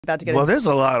about to get. Well, there's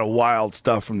a lot of wild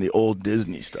stuff from the old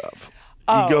Disney stuff.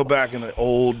 You go back in the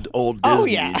old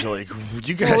Disney, you're like,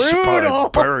 you guys should probably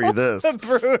bury this.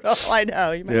 Brutal, I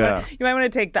know. You might want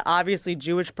to take the obviously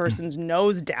Jewish person's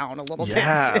nose down a little bit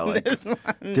in this one.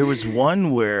 There was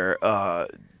one where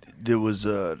there was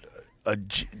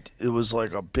it was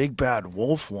like a big bad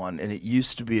wolf one, and it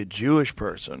used to be a Jewish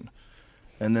person.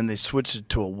 And then they switched it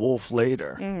to a wolf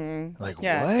later. Mm-hmm. Like, what?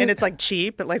 And it's like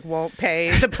cheap. It like won't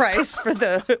pay the price for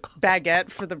the baguette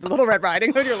for the Little Red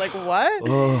Riding Hood. You're like, what?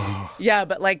 Oh. Yeah,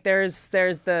 but like there's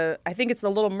the, I think it's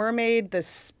the Little Mermaid, the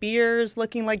spears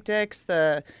looking like dicks.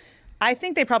 I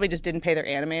think they probably just didn't pay their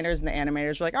animators, and the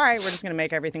animators were like, all right, we're just going to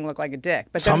make everything look like a dick.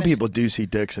 But some people do see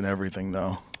dicks in everything,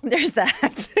 though. There's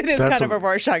that. It is kind of a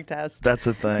Rorschach test. That's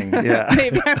a thing, yeah.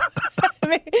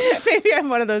 Maybe I'm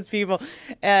one of those people.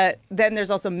 Then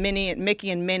there's also Mickey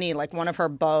and Minnie, like one of her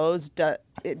bows,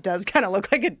 it does kind of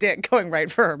look like a dick going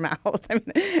right for her mouth. I mean,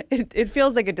 it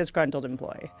feels like a disgruntled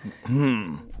employee.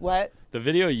 What? The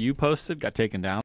video you posted got taken down.